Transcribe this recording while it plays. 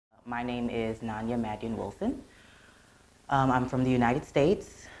My name is Madyun Wilson. I'm from the United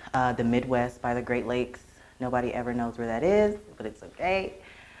States, the Midwest by the Great Lakes. Nobody ever knows where that is, but it's okay.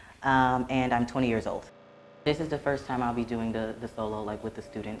 And I'm 20 years old. This is the first time I'll be doing the solo like with the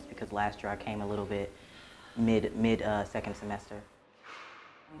students because last year I came a little bit mid second semester.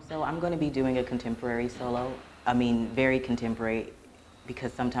 So I'm going to be doing a contemporary solo. I mean, very contemporary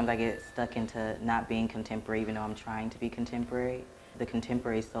because sometimes I get stuck into not being contemporary even though I'm trying to be contemporary. The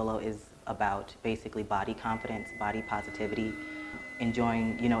contemporary solo is about basically body confidence, body positivity,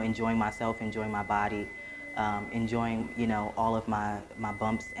 enjoying myself, enjoying my body, enjoying, all of my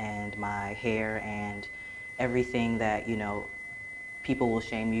bumps and my hair and everything that, people will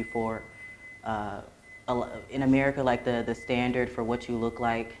shame you for. In America, like the standard for what you look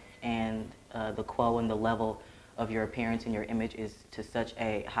like and the quo and the level of your appearance and your image is to such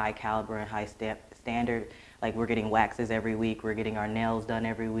a high caliber and high standard. Like we're getting waxes every week, we're getting our nails done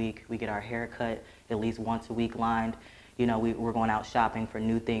every week, we get our hair cut at least once a week lined. We're going out shopping for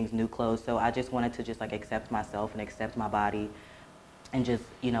new things, new clothes. So I just wanted to just like accept myself and accept my body and just,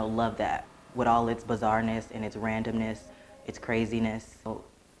 love that with all its bizarreness and its randomness, its craziness,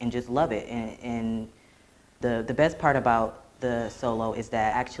 and just love it. And the best part about the solo is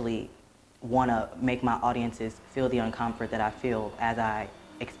that I actually want to make my audiences feel the uncomfort that I feel as I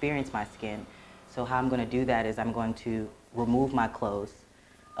experience my skin. So how I'm going to do that is I'm going to remove my clothes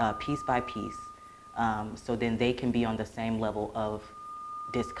piece by piece so then they can be on the same level of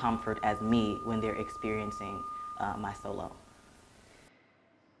discomfort as me when they're experiencing my solo.